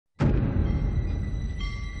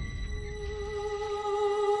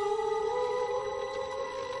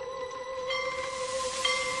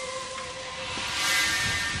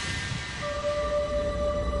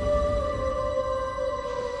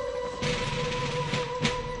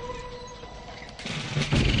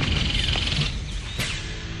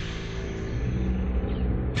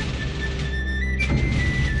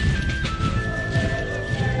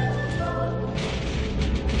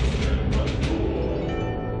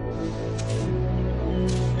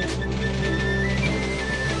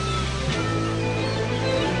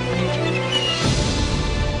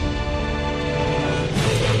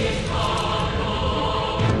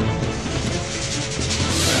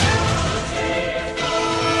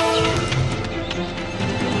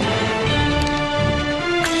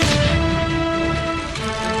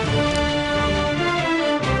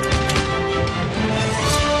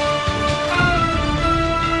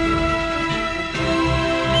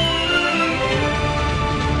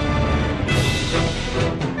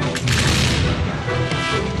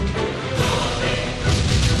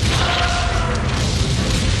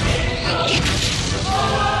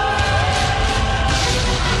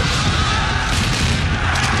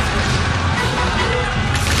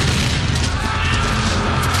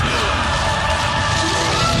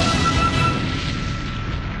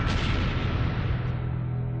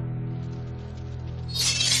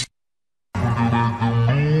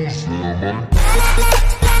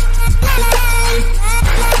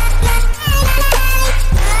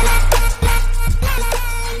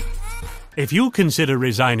If you consider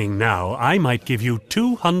resigning now, I might give you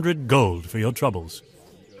 200 gold for your troubles.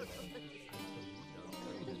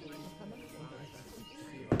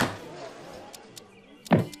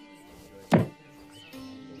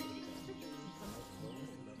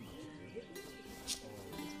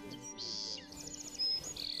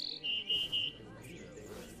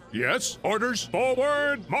 Yes, orders,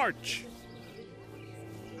 forward, march!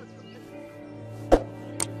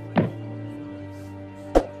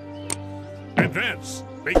 Advance,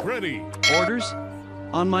 make ready! Orders?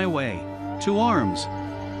 On my way. To arms.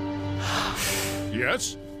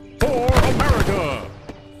 Yes, for America!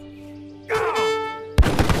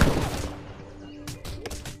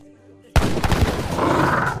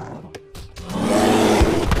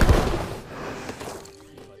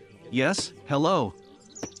 Yes, hello.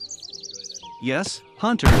 Yes,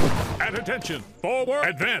 Hunter. At attention, forward,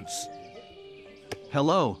 advance!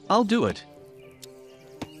 Hello, I'll do it.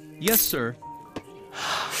 Yes, sir.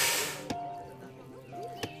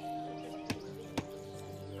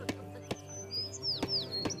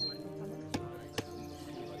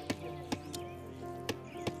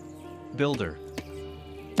 Builder.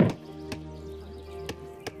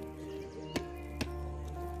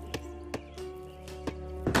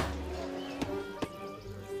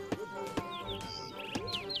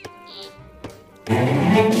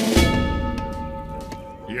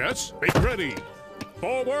 Yes, make ready!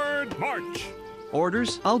 Forward, march!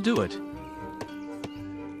 Orders? I'll do it.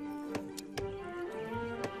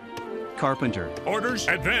 Carpenter. Orders,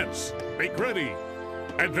 advance! Make ready!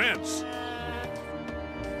 Advance!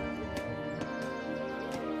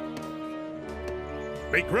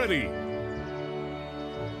 Make ready!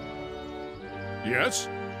 Yes?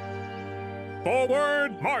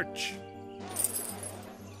 Forward, march!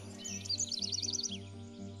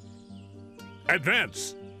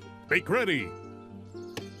 Advance! Make ready!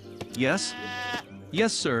 Yes?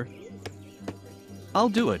 Yes, sir. I'll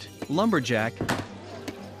do it. Lumberjack.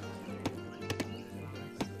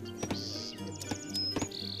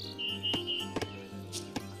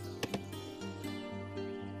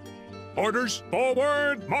 Orders,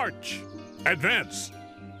 forward, march! Advance!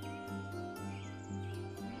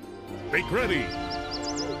 Make ready!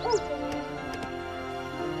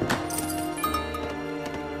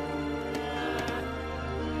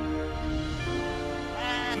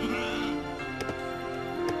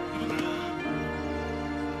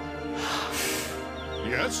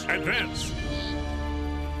 Yes, advance!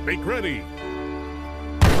 Make ready!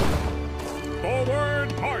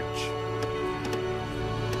 Forward, march!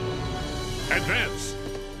 Advance!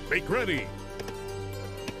 Make ready!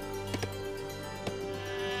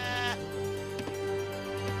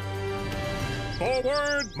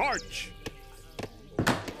 Forward, march!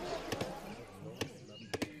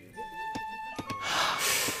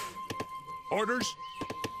 Orders,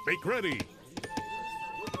 make ready!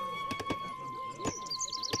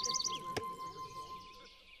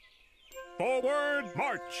 Forward,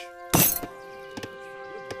 march!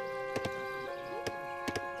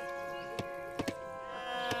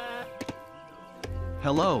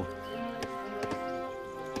 Hello.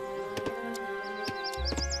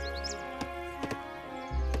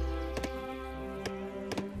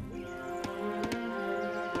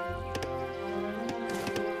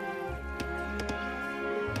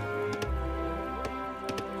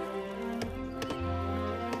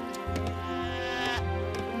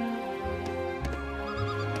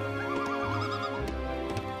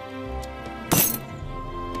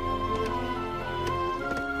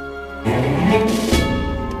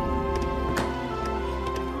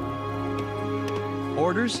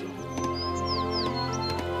 Orders?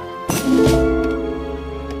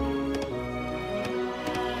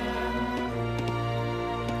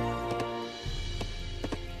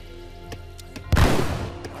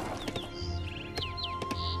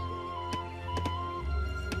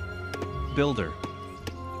 Builder.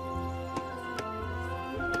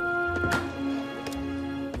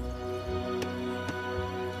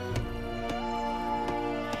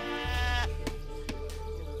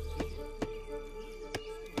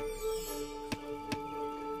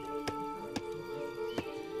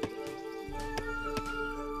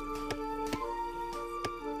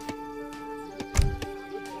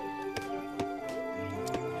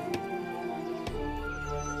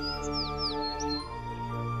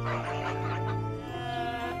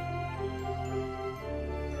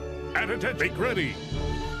 At attention, make ready!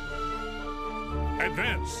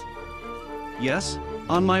 Advance! Yes,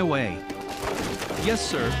 on my way. Yes,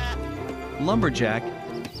 sir. Lumberjack.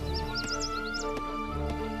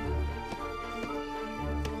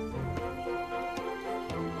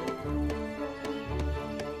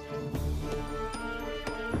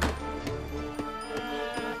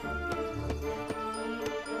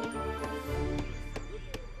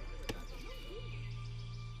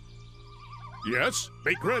 Yes,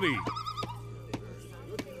 make ready.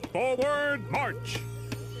 Forward, march.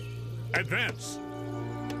 Advance.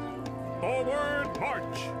 Forward,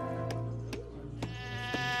 march.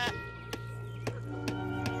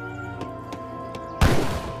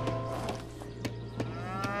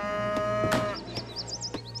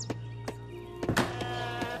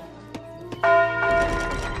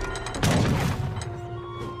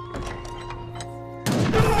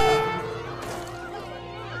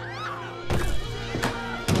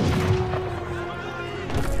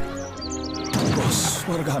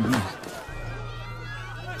 Swargami.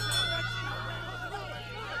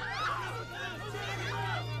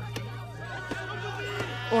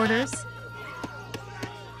 Orders.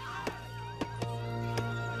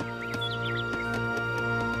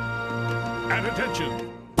 At attention.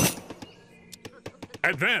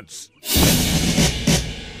 Advance.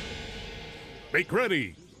 Make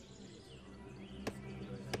ready.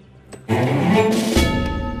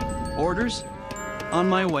 Orders? On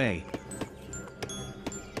my way.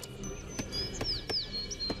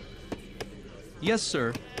 Yes,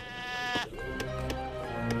 sir.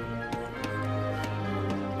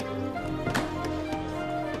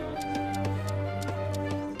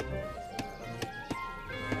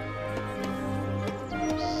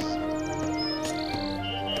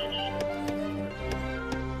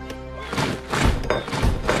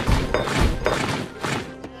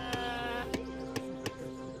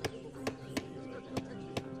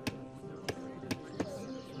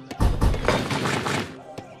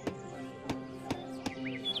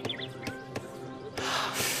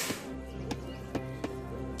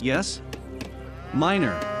 Yes?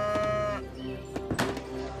 Minor.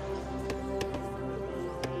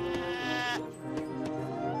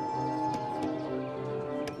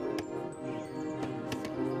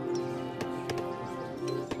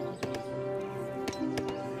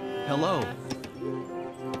 Hello.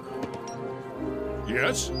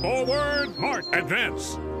 Yes, forward, march.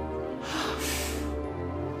 Advance.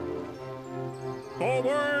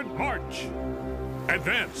 Forward, march.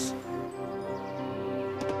 Advance.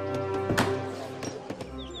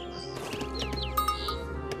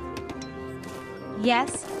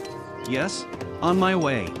 Yes. Yes? On my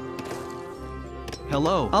way.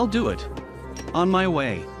 Hello. I'll do it. On my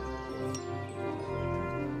way.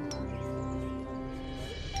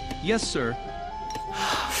 Yes, sir.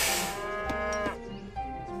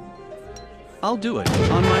 I'll do it.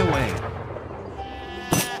 On my way.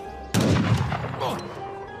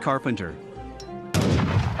 Carpenter.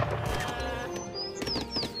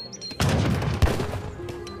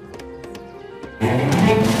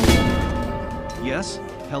 Yes?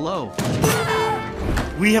 Hello.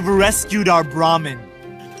 We have rescued our Brahmin.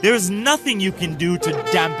 There is nothing you can do to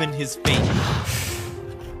dampen his fate.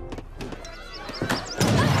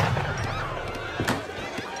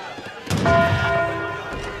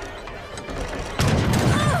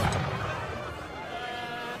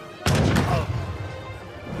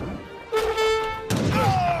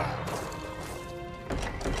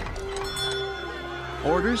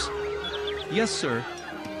 Orders? Yes, sir.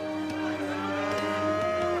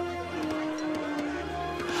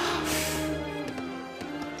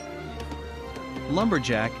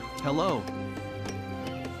 Lumberjack, hello.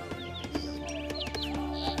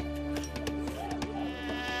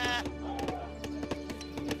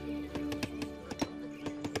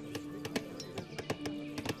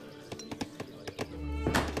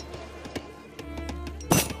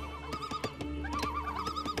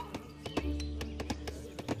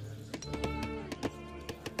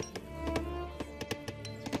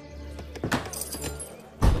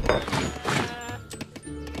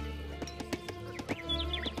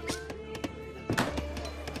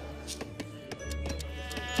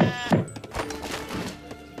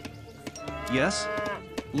 Yes?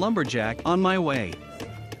 Lumberjack, on my way.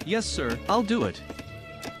 Yes, sir, I'll do it.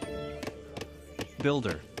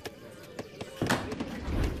 Builder.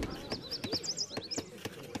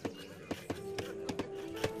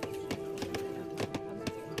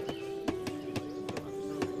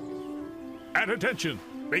 At attention.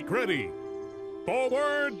 Make ready.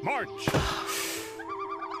 Forward, march.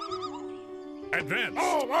 Advance.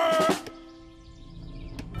 Forward.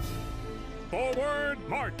 Forward,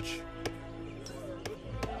 march.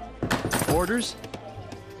 Orders?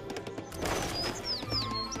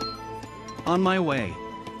 On my way.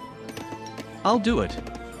 I'll do it.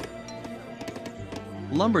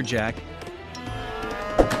 Lumberjack.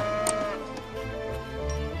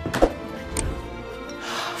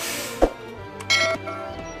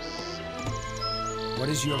 What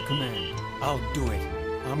is your command? I'll do it.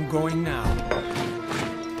 I'm going now.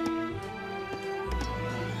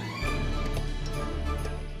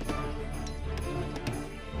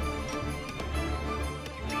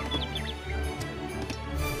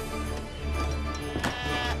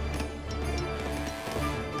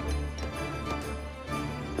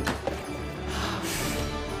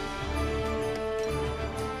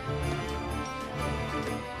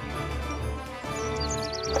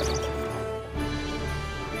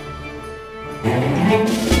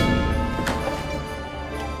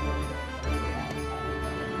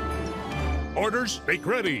 Orders, make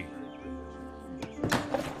ready.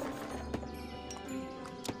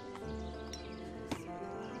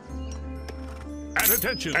 At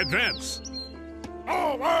attention, advance.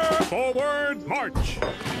 Forward, march.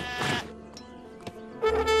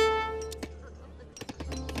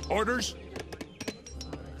 Orders,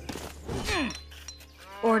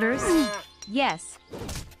 Orders? Yes.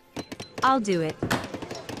 I'll do it.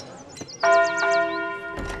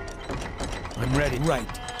 I'm ready. Right.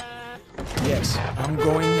 Yes, I'm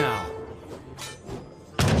going now.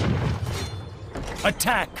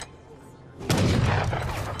 Attack!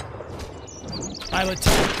 I'll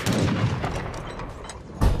attack.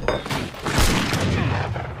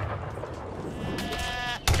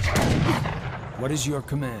 What is your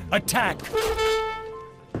command? Attack!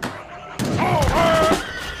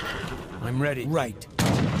 I'm ready. Right.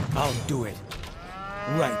 I'll do it.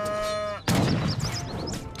 Right.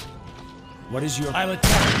 What is your... I'll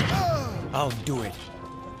attack. I'll do it.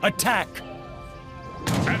 Attack!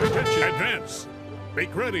 at attention, advance.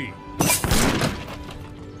 Make ready.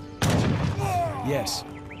 Yes,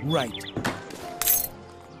 right.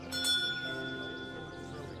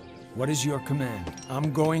 What is your command?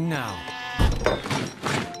 I'm going now.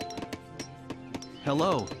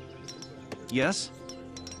 Hello. Yes?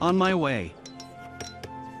 On my way.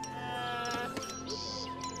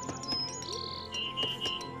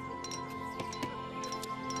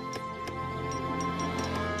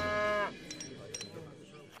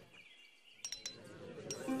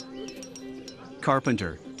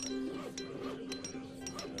 Carpenter.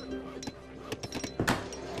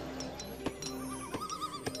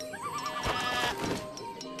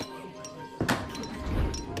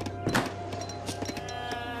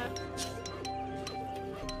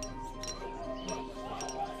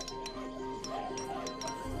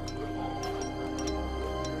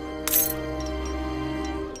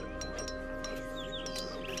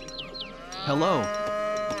 Hello.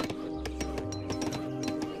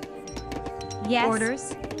 Yes.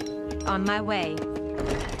 Orders. On my way.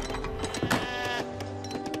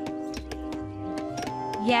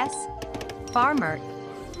 Yes. Farmer.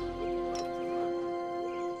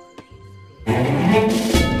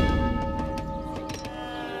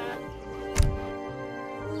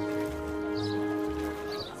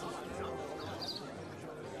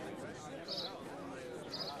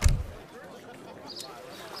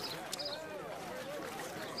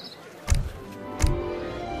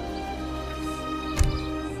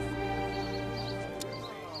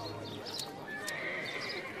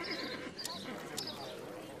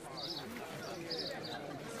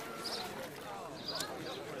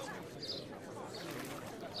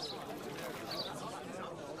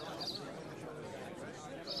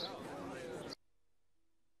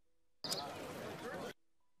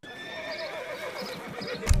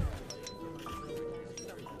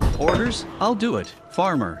 Orders? I'll do it.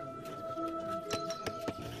 Farmer.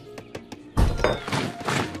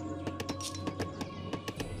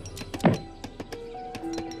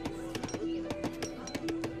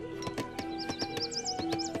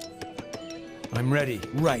 I'm ready.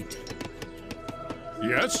 Right.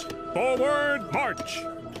 Yes. Forward, march.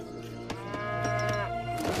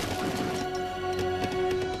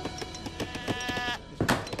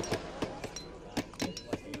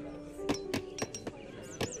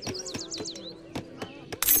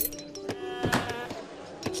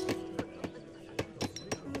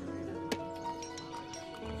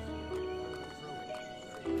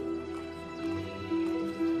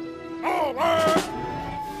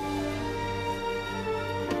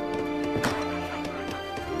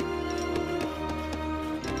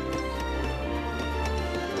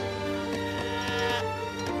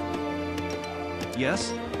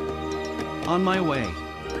 Yes? On my way.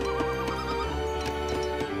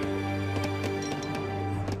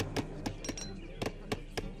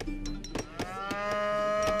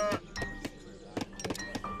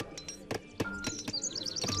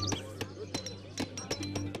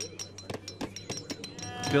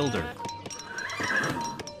 Builder.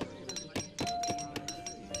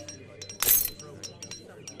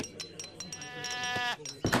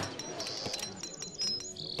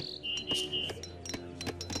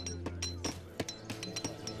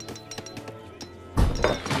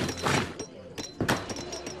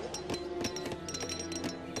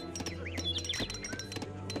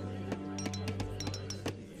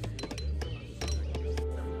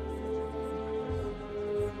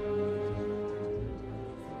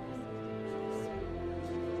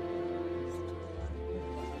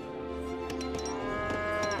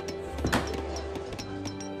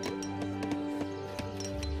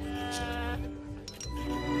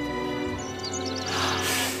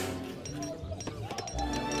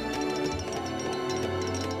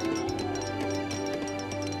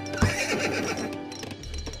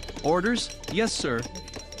 Orders? Yes, sir.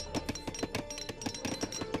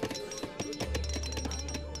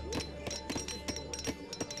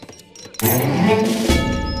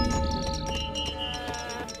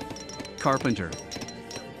 Carpenter.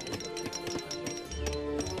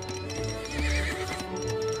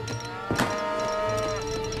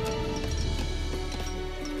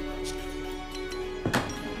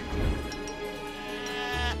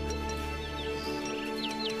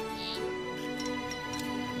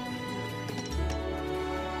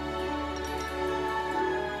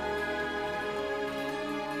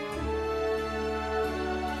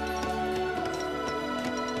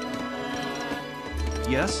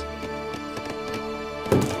 Yes?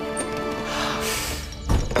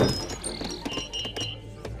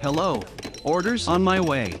 Hello. Orders? On my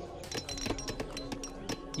way.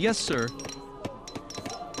 Yes, sir.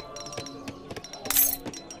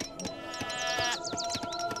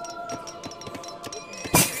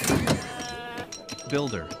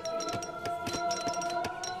 Builder.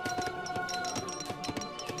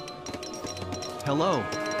 Hello.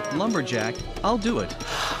 Lumberjack. I'll do it.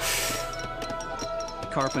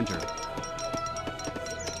 Carpenter.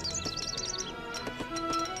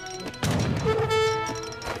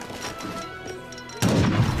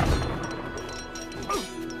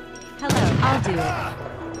 Hello, I'll do it.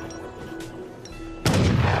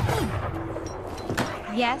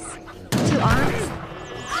 Yes. To arms?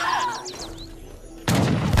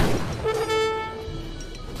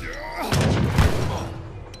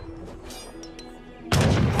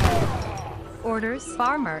 Orders,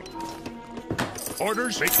 farmer.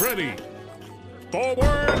 Orders, make ready.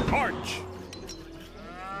 Forward, march.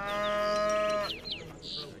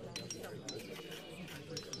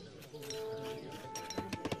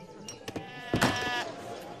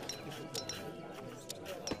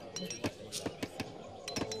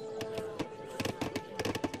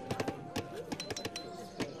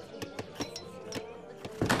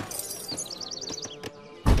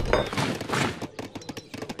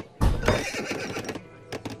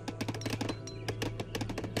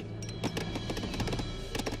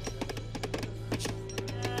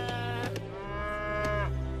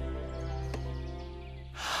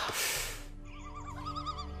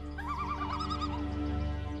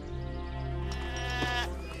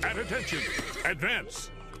 At attention, advance.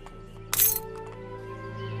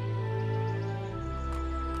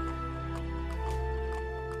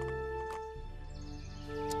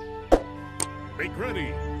 Make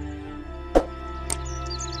ready.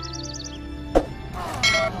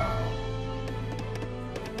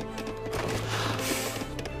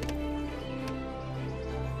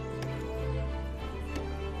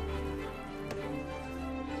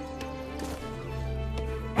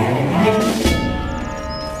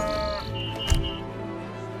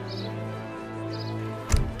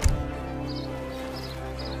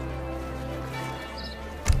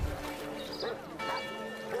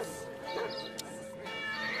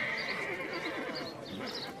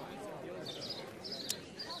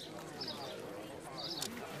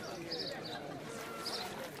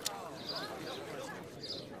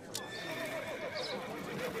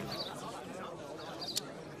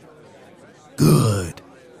 Good.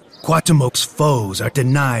 Quatamok's foes are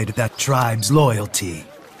denied that tribe's loyalty.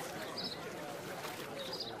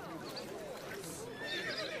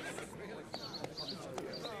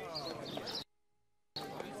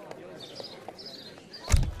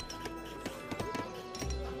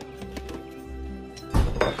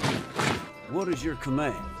 What is your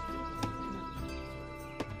command?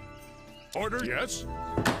 Order, yes.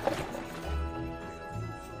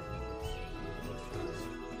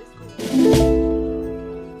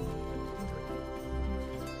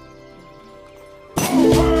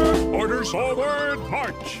 Orders, forward,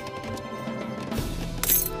 march.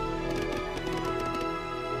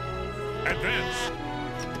 Advance.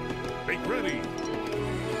 Make ready.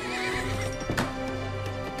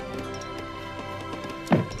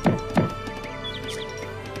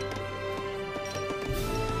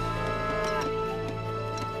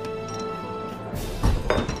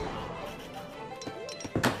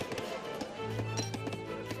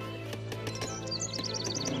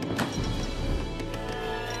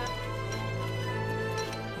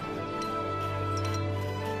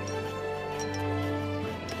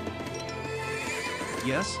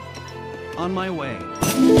 Yes? On my way.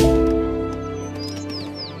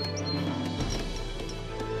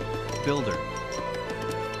 Builder.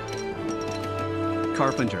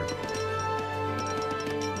 Carpenter.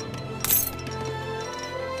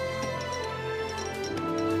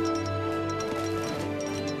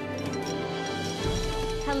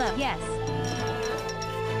 Hello. Yes.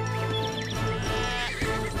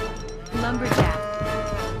 Lumberjack.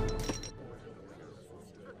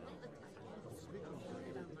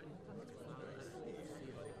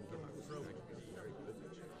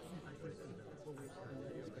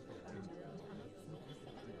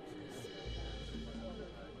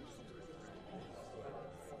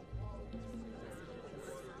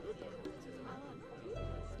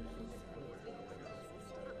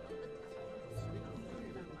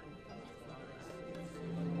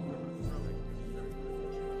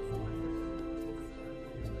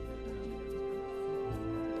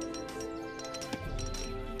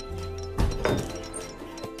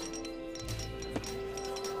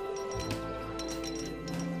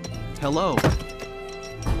 Hello.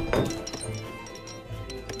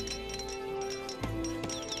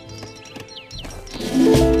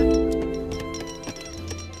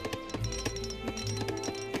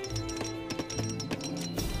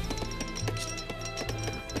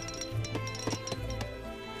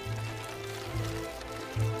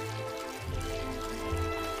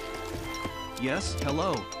 Yes,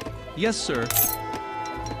 hello. Yes, sir.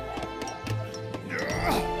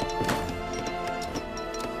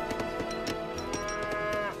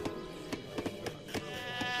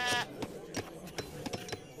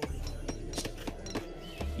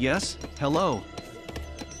 Yes, hello.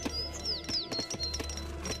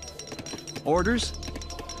 Orders?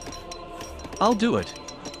 I'll do it.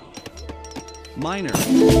 Minor.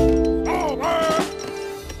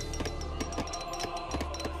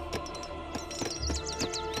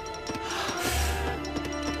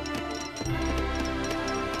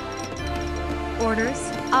 Orders?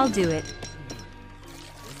 I'll do it.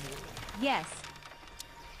 Yes.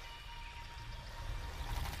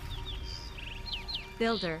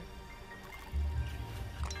 Builder.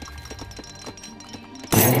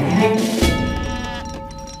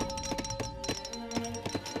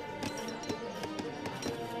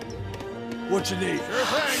 What you need? Sure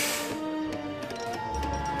thing.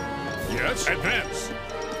 Yes, advance.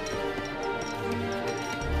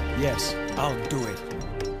 Yes, I'll do it.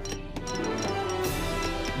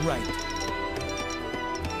 Right.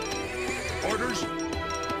 Orders.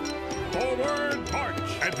 Forward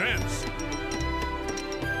march. Advance.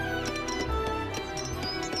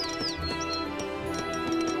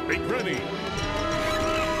 Make ready.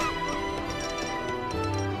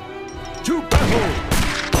 To battle.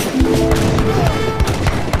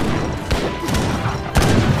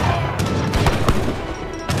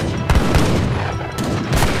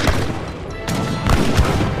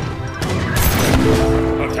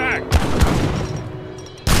 Attack.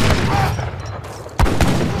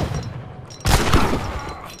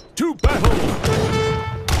 To battle.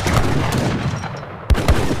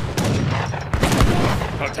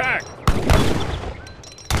 Attack.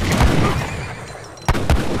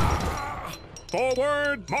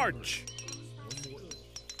 Forward march.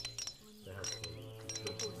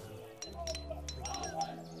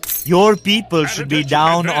 Your people should be attention,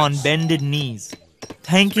 down on advance. bended knees,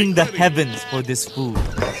 thanking the heavens for this food.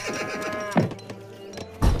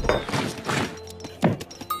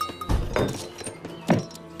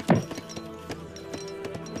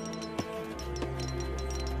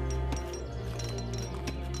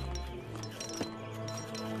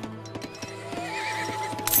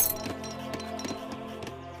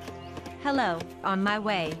 Hello, on my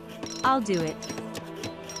way. I'll do it.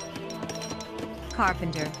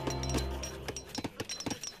 Carpenter.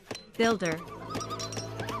 Builder.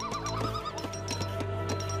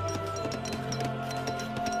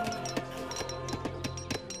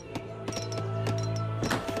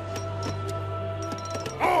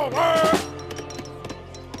 Over.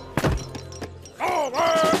 Over.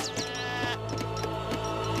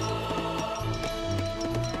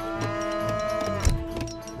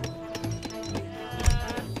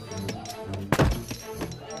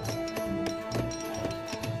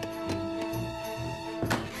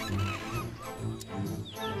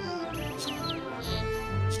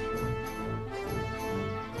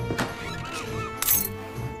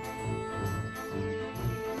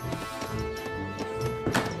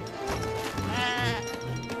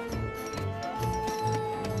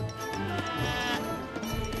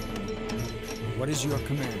 What is your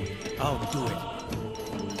command? I'll do it.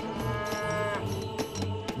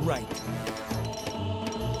 Right.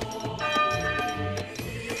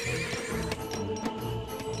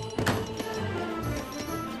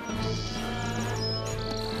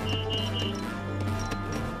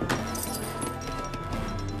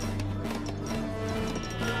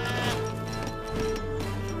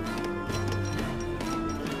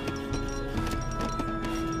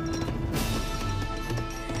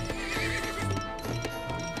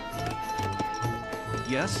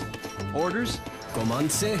 Yes? Orders?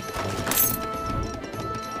 Comanche.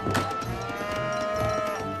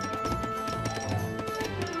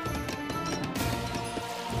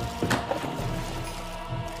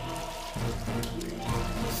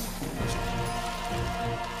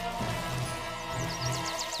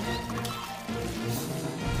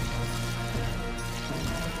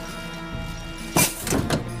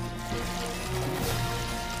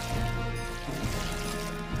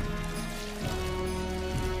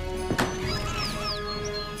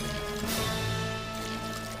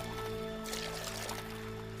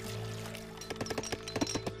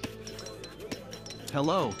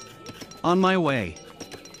 Hello. On my way.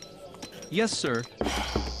 Yes, sir.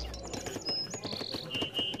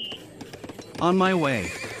 On my way.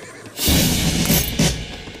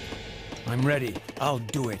 I'm ready. I'll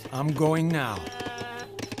do it. I'm going now.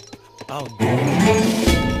 I'll do it.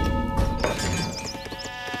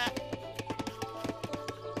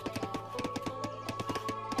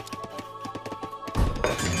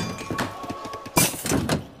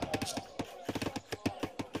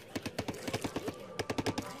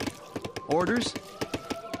 Orders?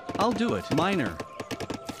 I'll do it. Minor.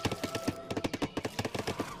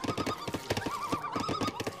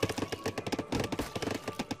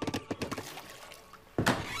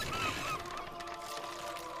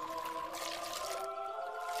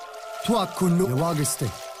 Tuakunu. Yawagiste.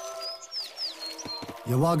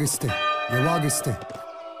 Yawagiste. Yawagiste.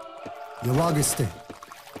 Yawagiste.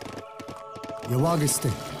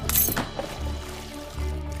 Yawagiste.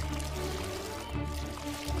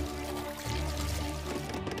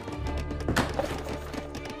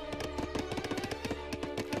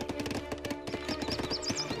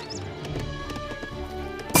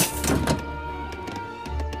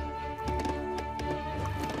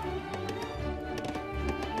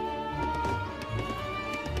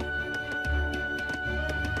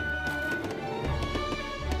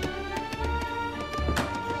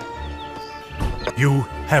 You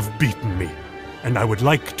have beaten me, and I would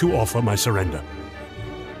like to offer my surrender.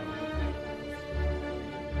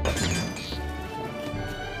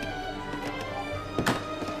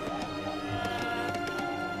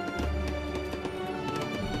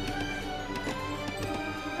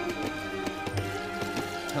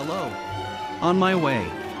 Hello. On my way.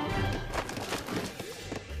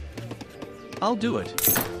 I'll do it.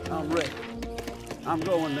 I'm ready. I'm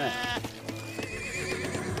going now.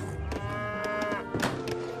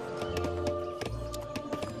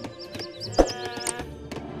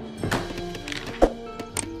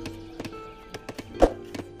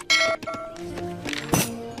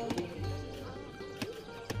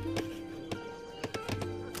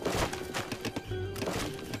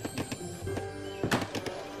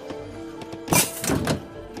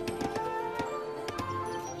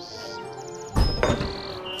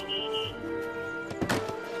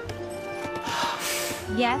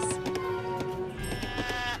 Yes?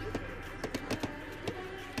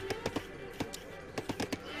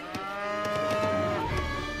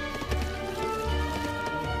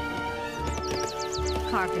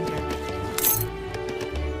 Carpenter.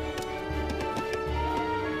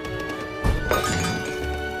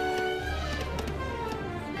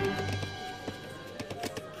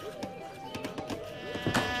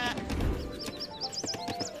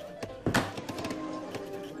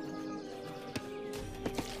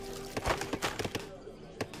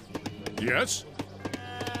 Yes?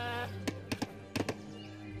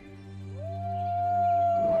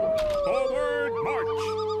 Forward march!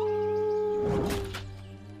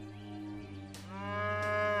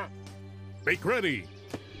 Make ready!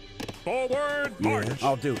 Forward march!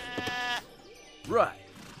 I'll do it. Right.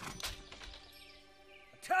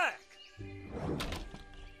 Attack!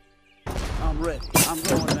 I'm ready. I'm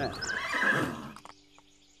going now.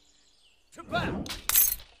 To battle!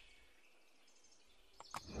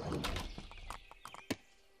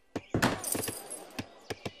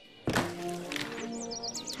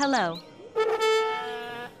 Hello.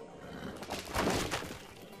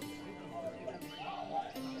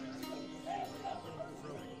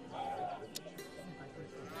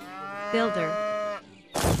 Builder.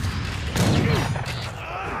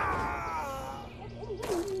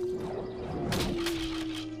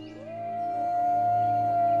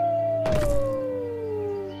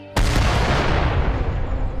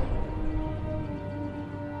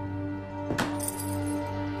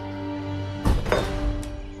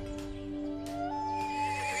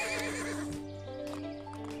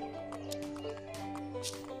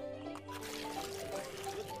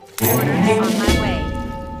 Orders on my way.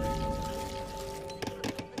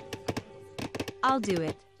 I'll do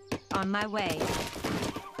it. On my way.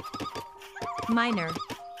 Minor.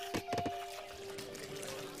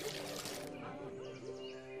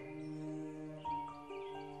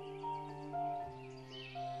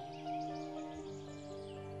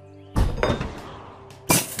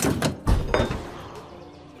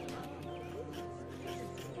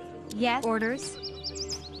 Yes. Orders?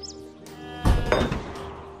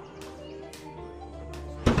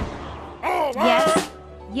 Yes.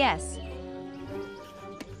 Yes.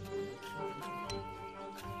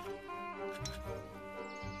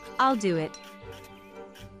 I'll do it.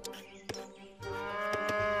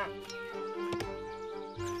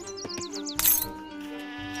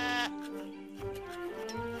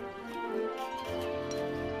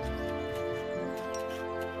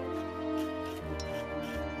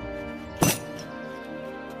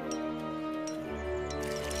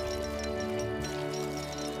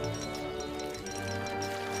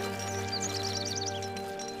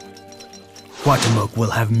 Quatamok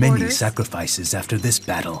will have many Orders? sacrifices after this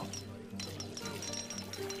battle.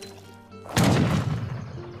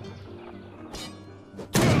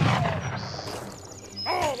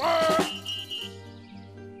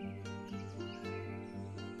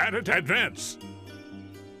 At it, advance.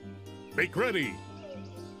 Make ready.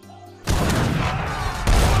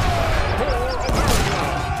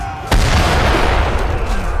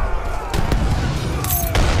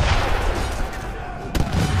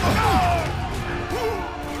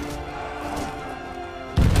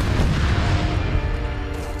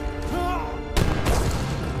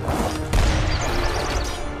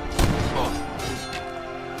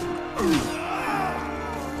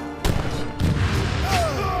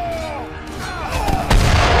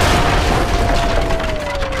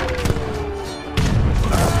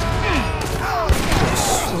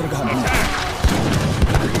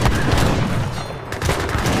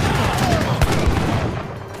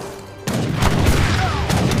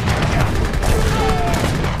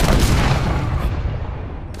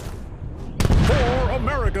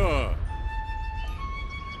 America!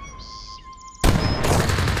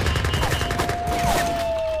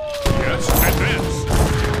 Yes, advance!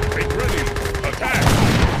 Make ready! Attack!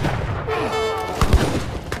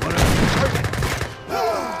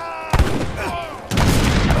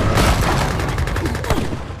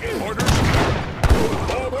 Orders!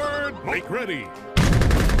 Forward! Make ready!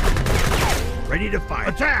 Ready to fight.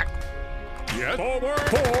 Attack! Yes, forward!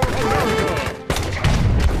 For America!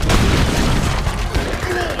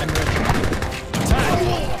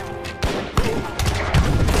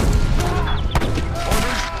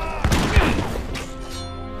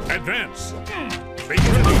 Advance! Make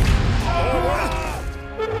ready! Forward!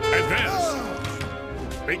 Advance!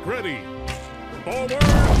 Make ready! Forward!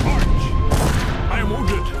 March! I am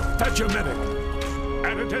wounded! Fetch a medic!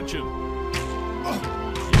 At attention!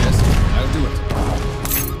 Yes, I'll do it.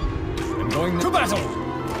 I'm going to battle!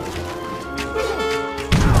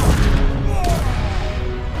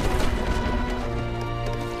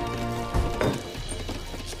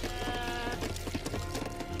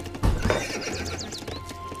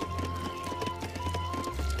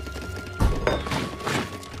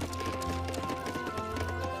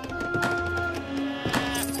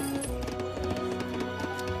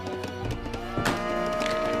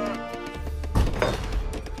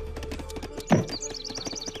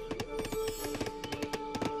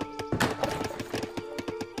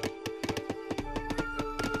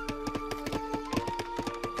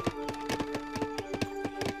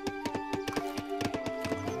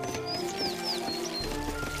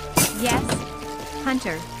 Yes.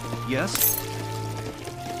 Hunter. Yes?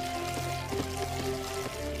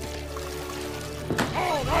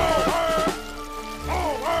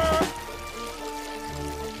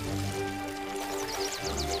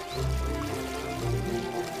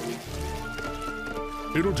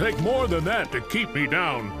 It'll take more than that to keep me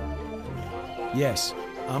down. Yes,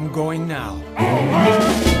 I'm going now.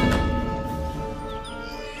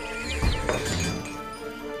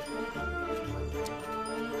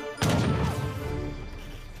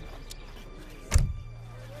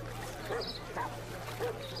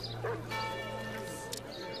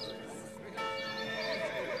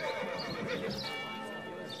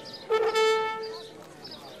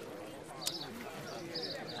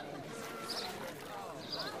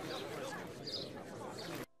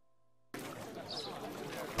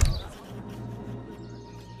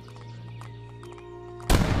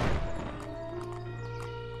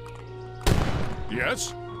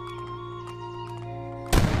 Yes?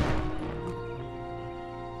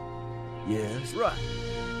 Yes. Right.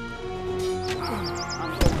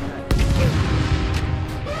 I'm going now.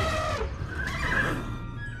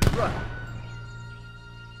 Right.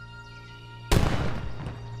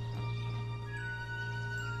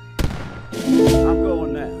 I'm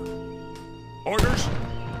going now. Orders?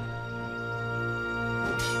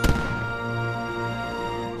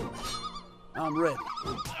 I'm ready.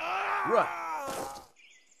 Right.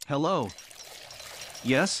 Hello.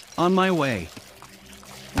 Yes, on my way.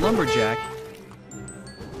 Lumberjack.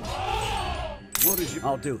 What is your...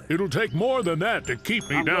 I'll do it. It'll take more than that to keep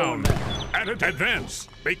me I'm down. going now. Advance.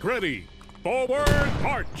 Make ready. Forward,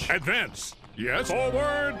 march. Advance. Yes,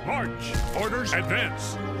 forward, march. Orders,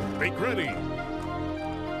 advance. Make ready.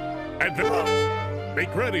 Advance.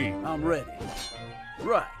 Make ready. I'm ready.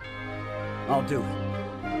 Right. I'll do it.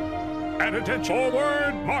 At attention.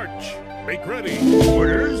 Forward, march. Make ready.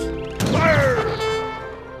 Orders, fire.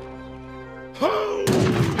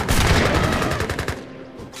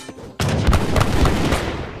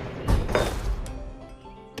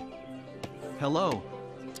 Hello.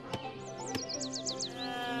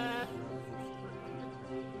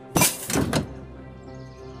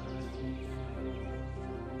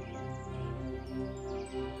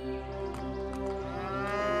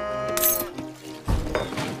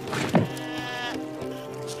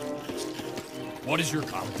 What is your...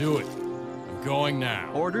 I'll do it. I'm going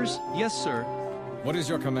now. Orders? Yes, sir. What is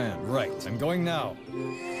your command? Right. I'm going now.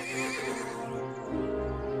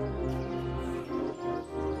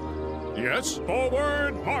 Yes,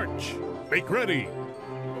 forward, march. Make ready.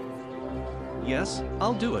 Yes,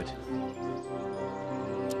 I'll do it.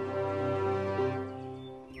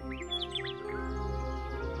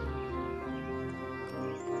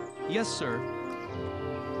 Yes, sir.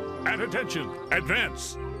 At attention.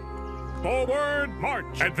 Advance. Forward,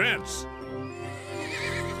 march. Advance.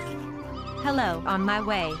 Hello, on my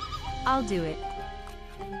way. I'll do it.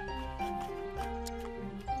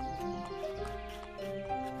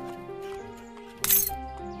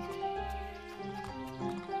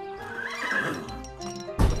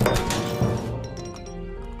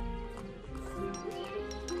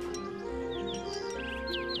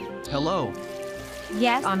 Hello.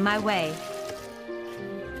 Yes, on my way.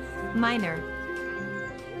 Miner.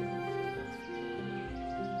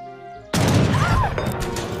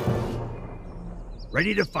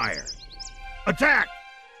 Ready to fire. Attack!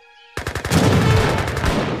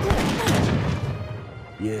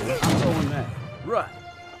 Yeah, I'm going now. Right.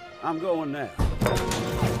 I'm going now.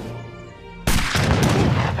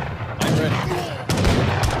 I'm ready.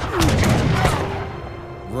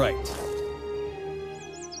 Right.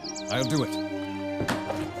 I'll do it.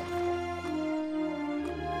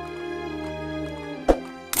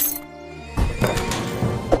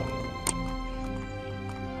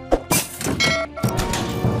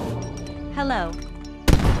 Hello.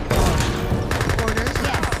 Orders?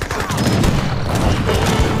 Yes.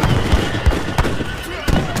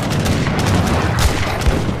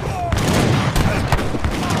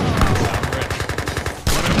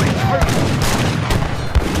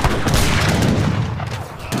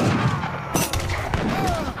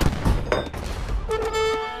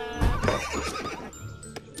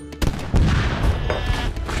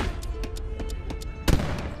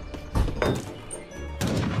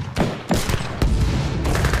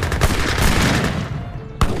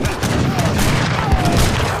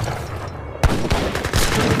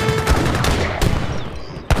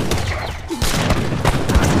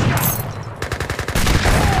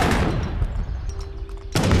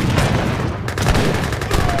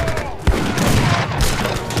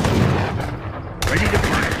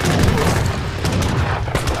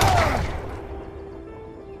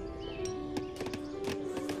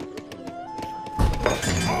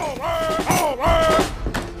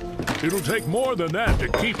 It'll take more than that to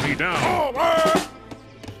keep me down.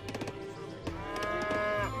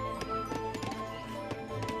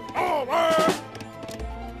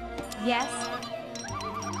 Yes.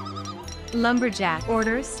 Lumberjack.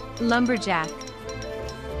 Orders? Lumberjack.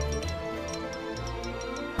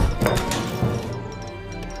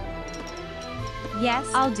 Yes,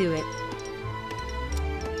 I'll do it.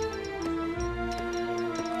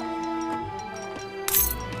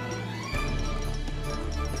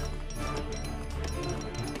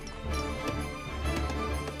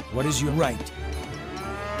 What is your right?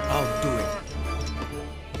 I'll do it.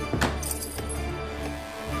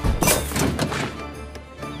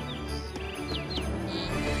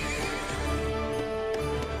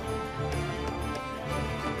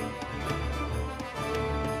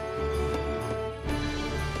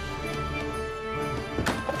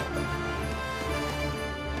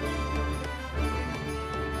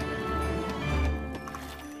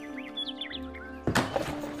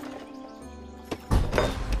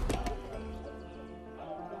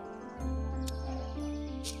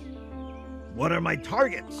 What are my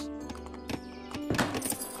targets?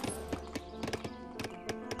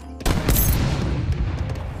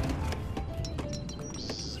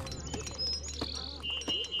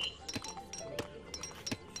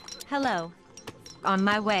 Hello. On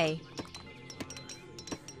my way.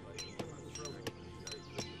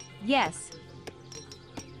 Yes.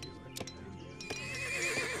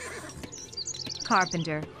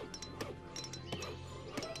 Carpenter.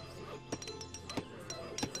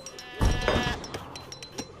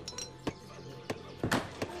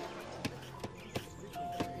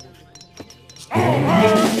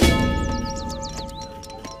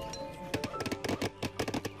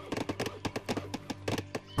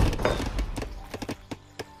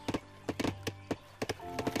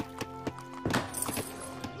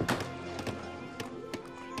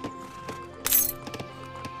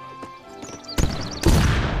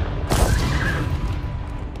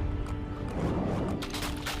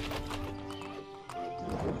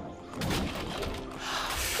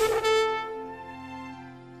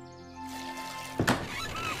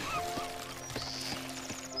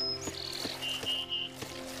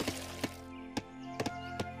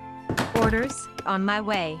 Orders, on my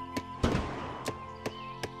way.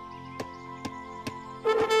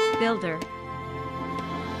 Builder.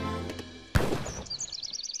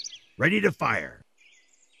 Ready to fire.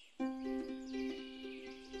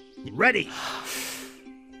 Ready.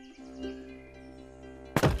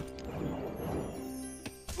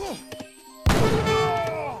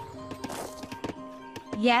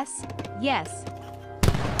 Yes, yes.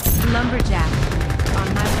 Lumberjack,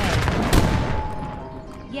 on my way.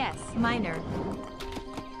 Yes, miner.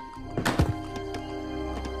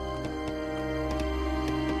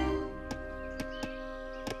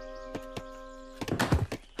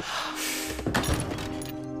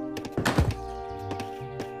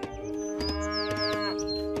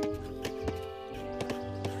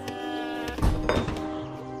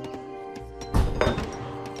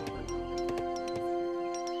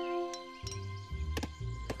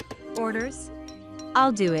 Orders?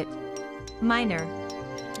 I'll do it. Miner.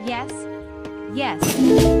 Yes? Yes.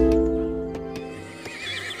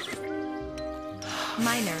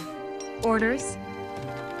 Miner. Orders?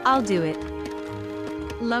 I'll do it.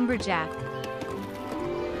 Lumberjack.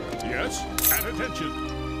 Yes, at attention.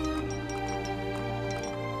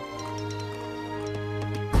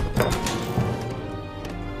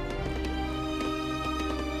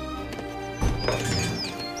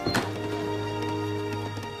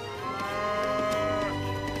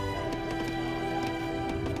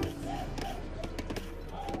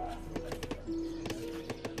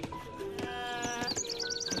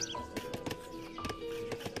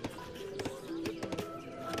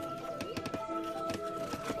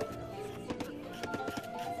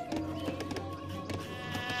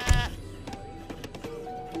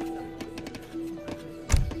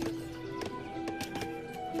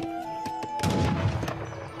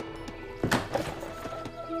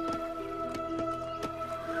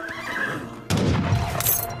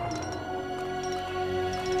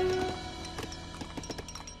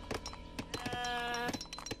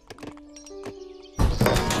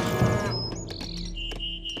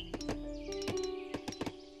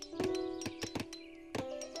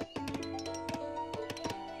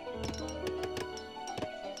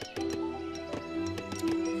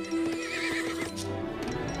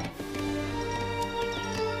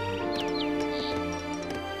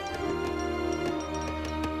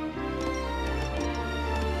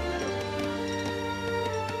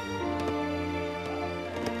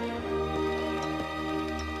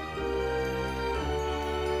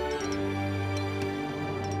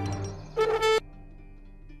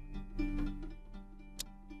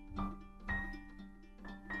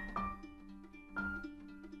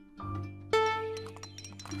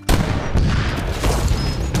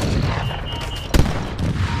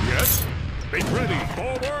 Make ready.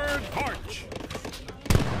 Forward, march.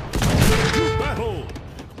 To battle.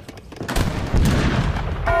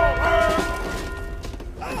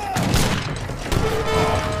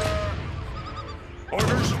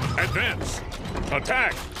 Orders, advance.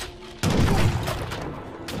 Attack.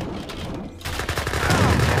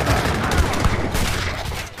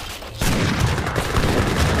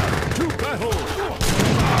 To battle.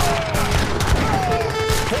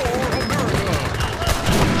 For America.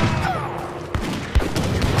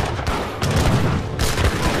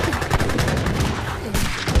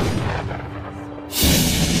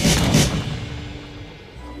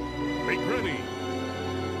 Make ready.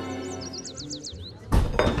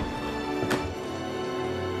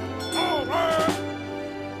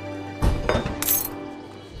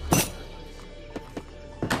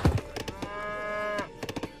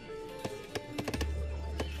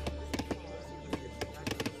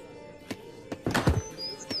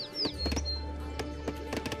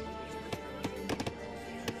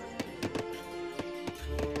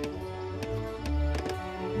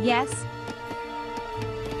 Yes.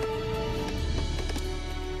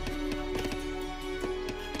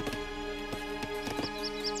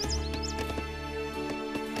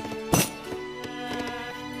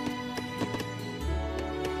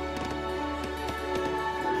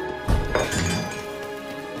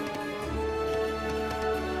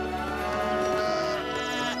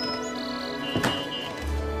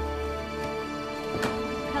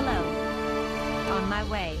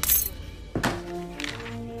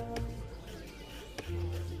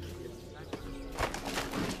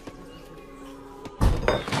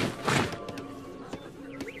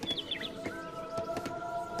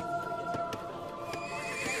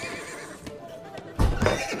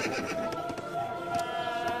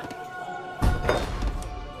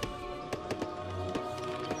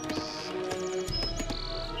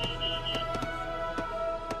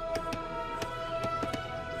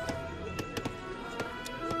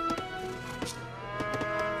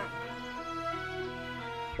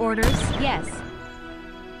 Orders? Yes.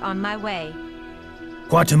 On my way.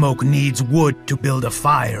 Quatemoc needs wood to build a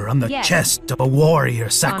fire on the Yes. chest of a warrior On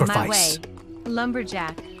sacrifice. my way.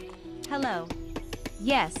 Lumberjack. Hello.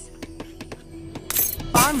 Yes.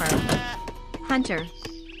 Farmer. Hunter.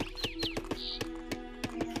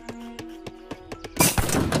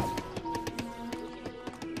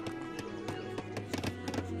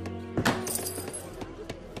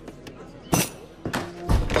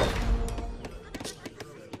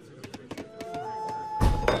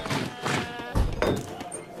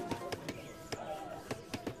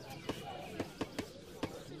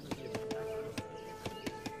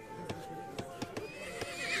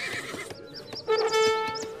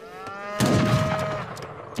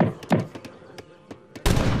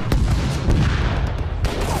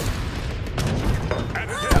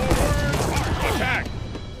 Attack!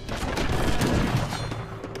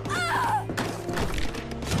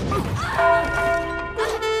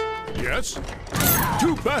 Yes?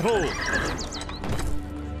 To battle!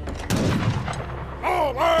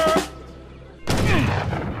 Forward!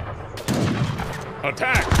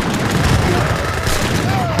 Attack!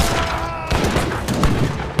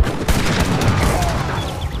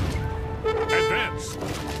 Advance!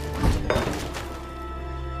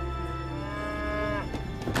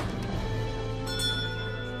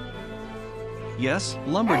 Yes,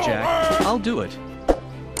 lumberjack. I'll do it.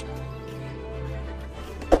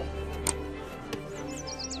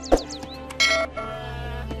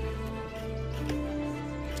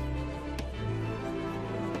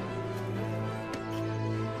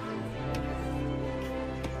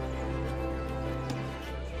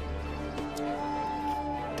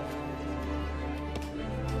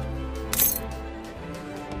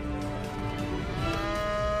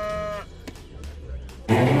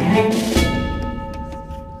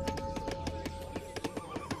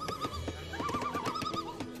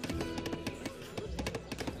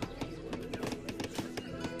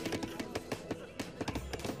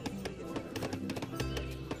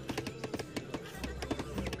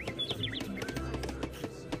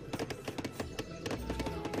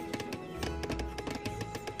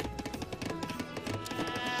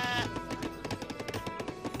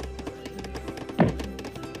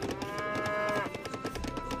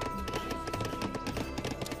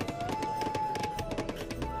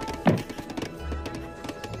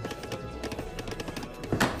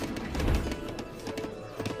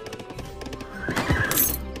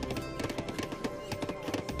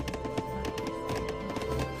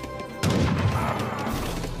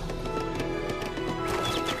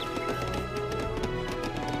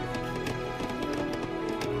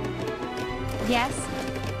 Yes.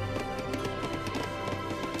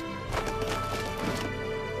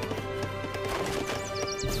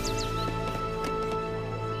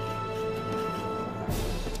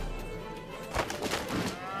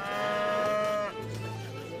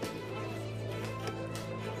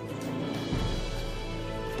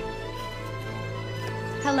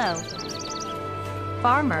 Hello.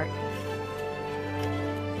 Farmer.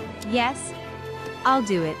 Yes. I'll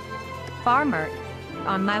do it. Farmer.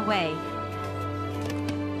 On my way.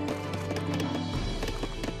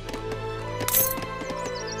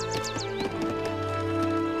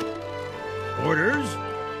 Orders?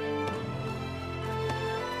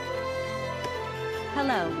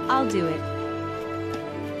 Hello. I'll do it.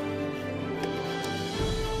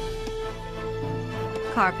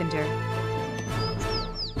 Carpenter.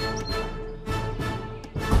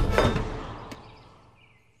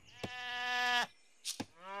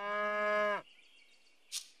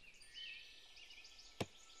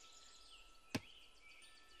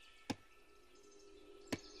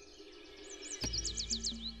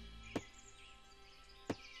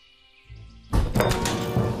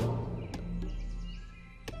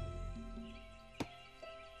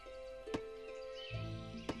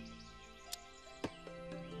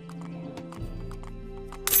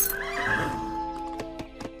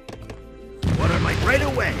 Right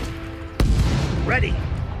away. Ready.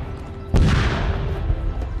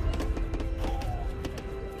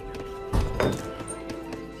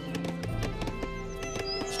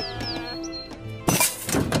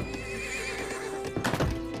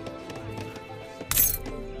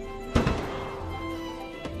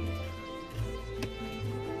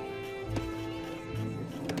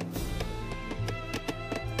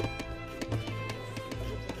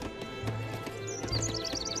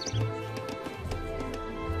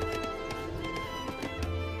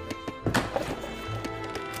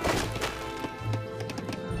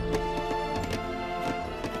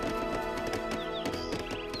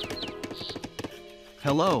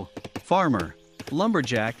 Hello, farmer,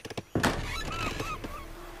 lumberjack.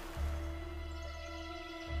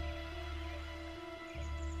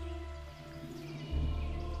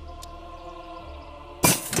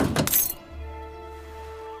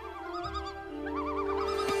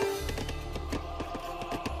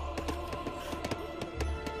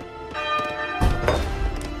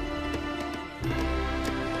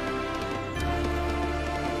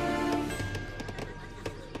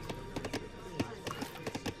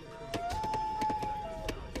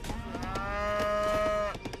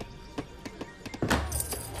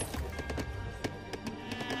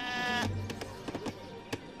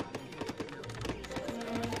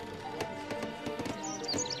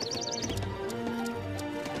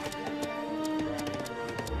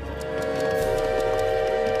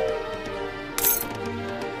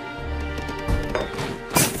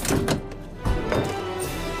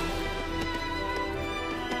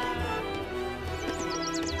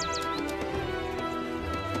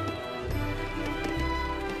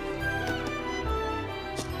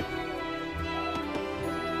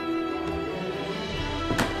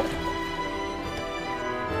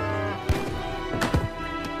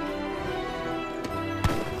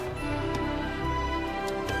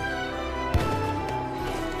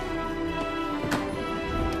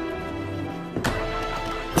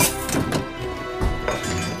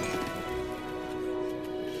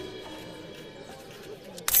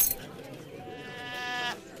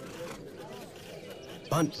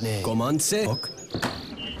 Mantne. Comanse. Ok.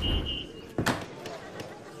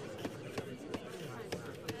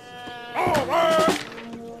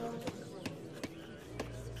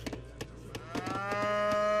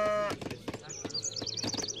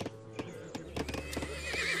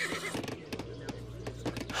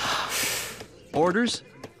 Orders?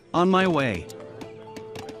 On my way.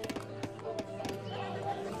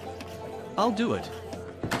 I'll do it.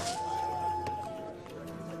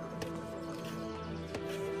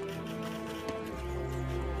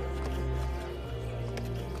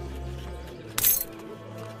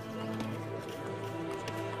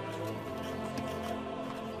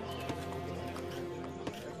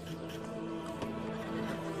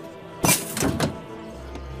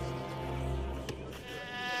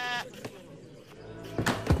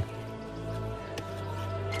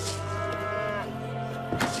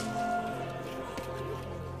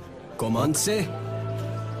 Comanse.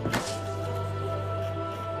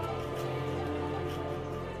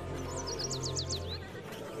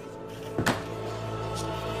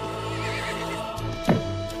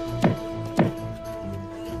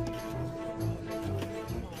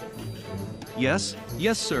 Yes?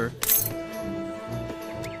 Yes, sir.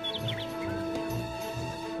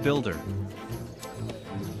 Builder.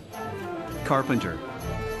 Carpenter.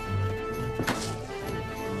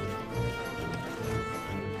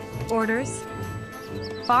 Orders?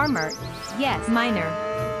 Farmer. Yes. Miner.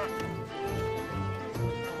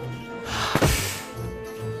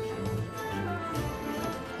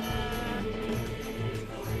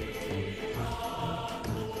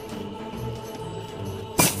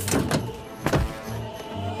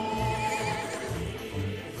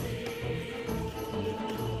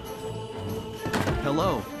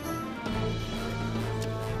 Hello.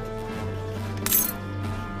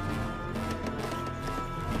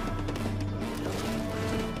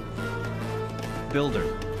 Builder.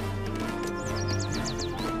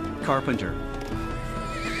 Carpenter.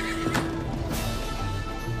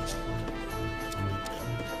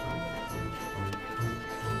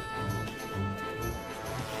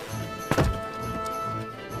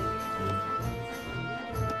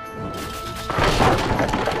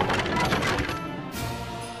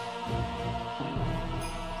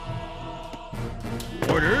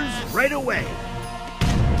 Orders right away.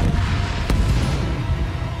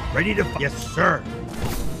 Ready to Yes, sir.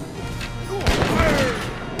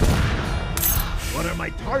 What are my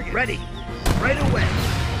targets? Ready. Right away.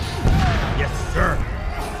 Yes, sir.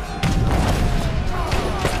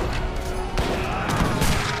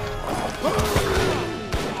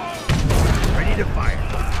 Ready to fire.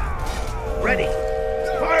 Ready.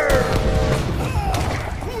 Fire!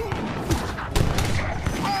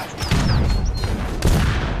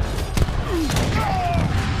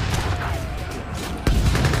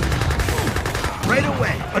 Right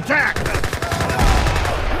away. Attack!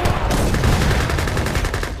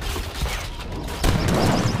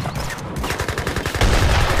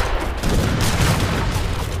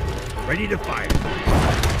 Ready to fire.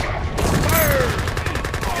 Fire!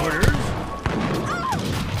 Orders.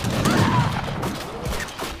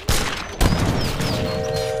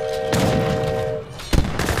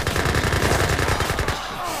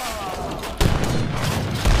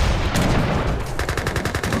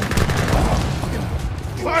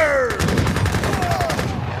 Fire!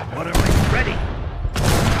 What am I? Ready.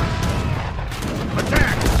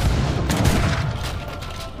 Attack!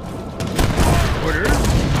 Orders.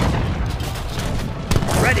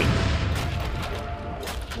 Ready.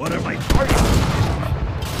 What are my targets?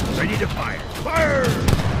 Ready to fire. Fire!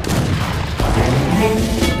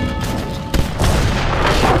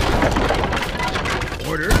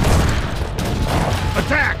 Orders.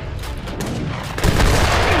 Attack!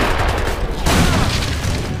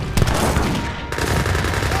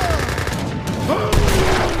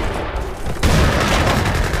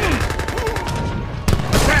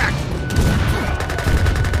 Attack!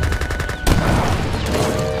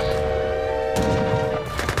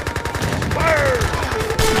 Fire!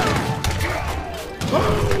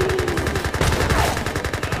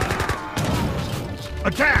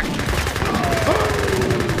 Attack!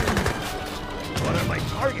 What are my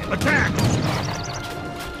targets? Attack!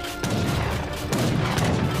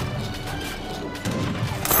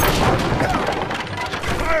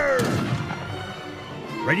 Fire!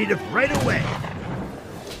 Ready to right away.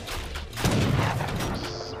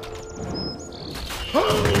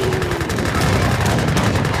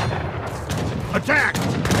 Attack!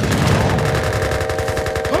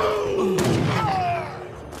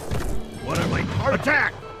 What are my targets?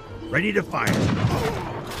 Attack! Ready to fire.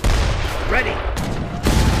 Ready.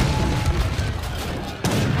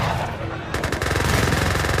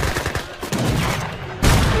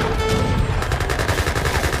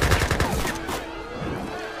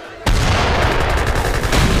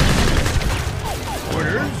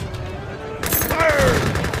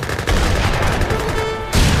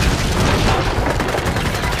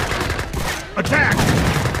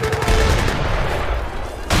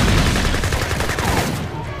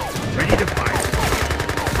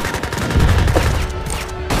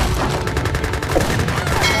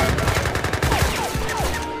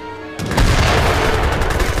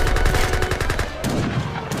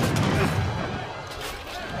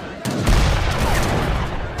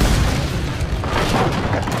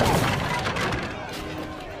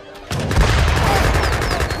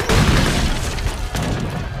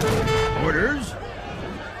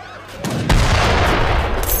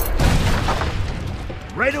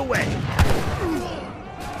 right away.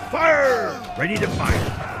 Fire! Ready to fire.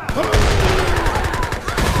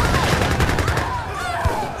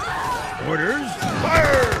 Orders,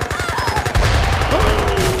 fire!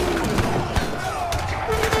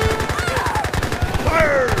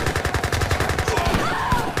 Fire!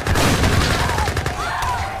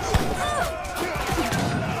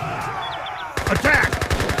 Attack!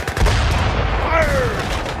 Fire!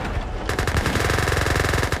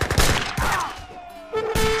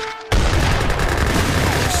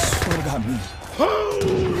 What about me?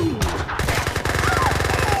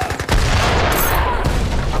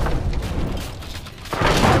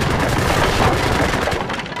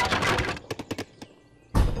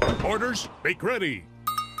 Orders, make ready.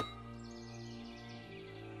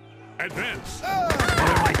 Advance.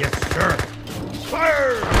 Yes, sir.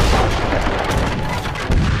 Fire!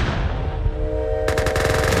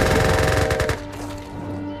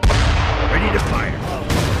 Ready to fire.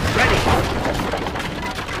 Ready.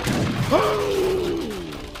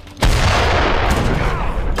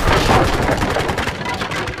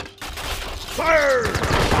 Fire!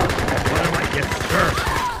 Yes, sir.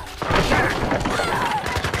 Attack!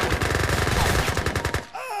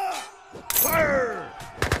 Fire!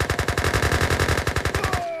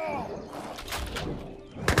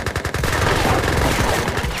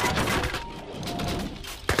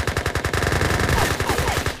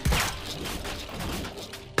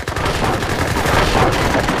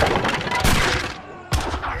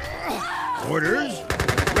 Orders,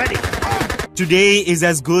 ready. Today is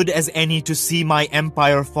as good as any to see my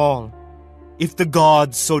empire fall, if the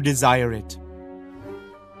gods so desire it.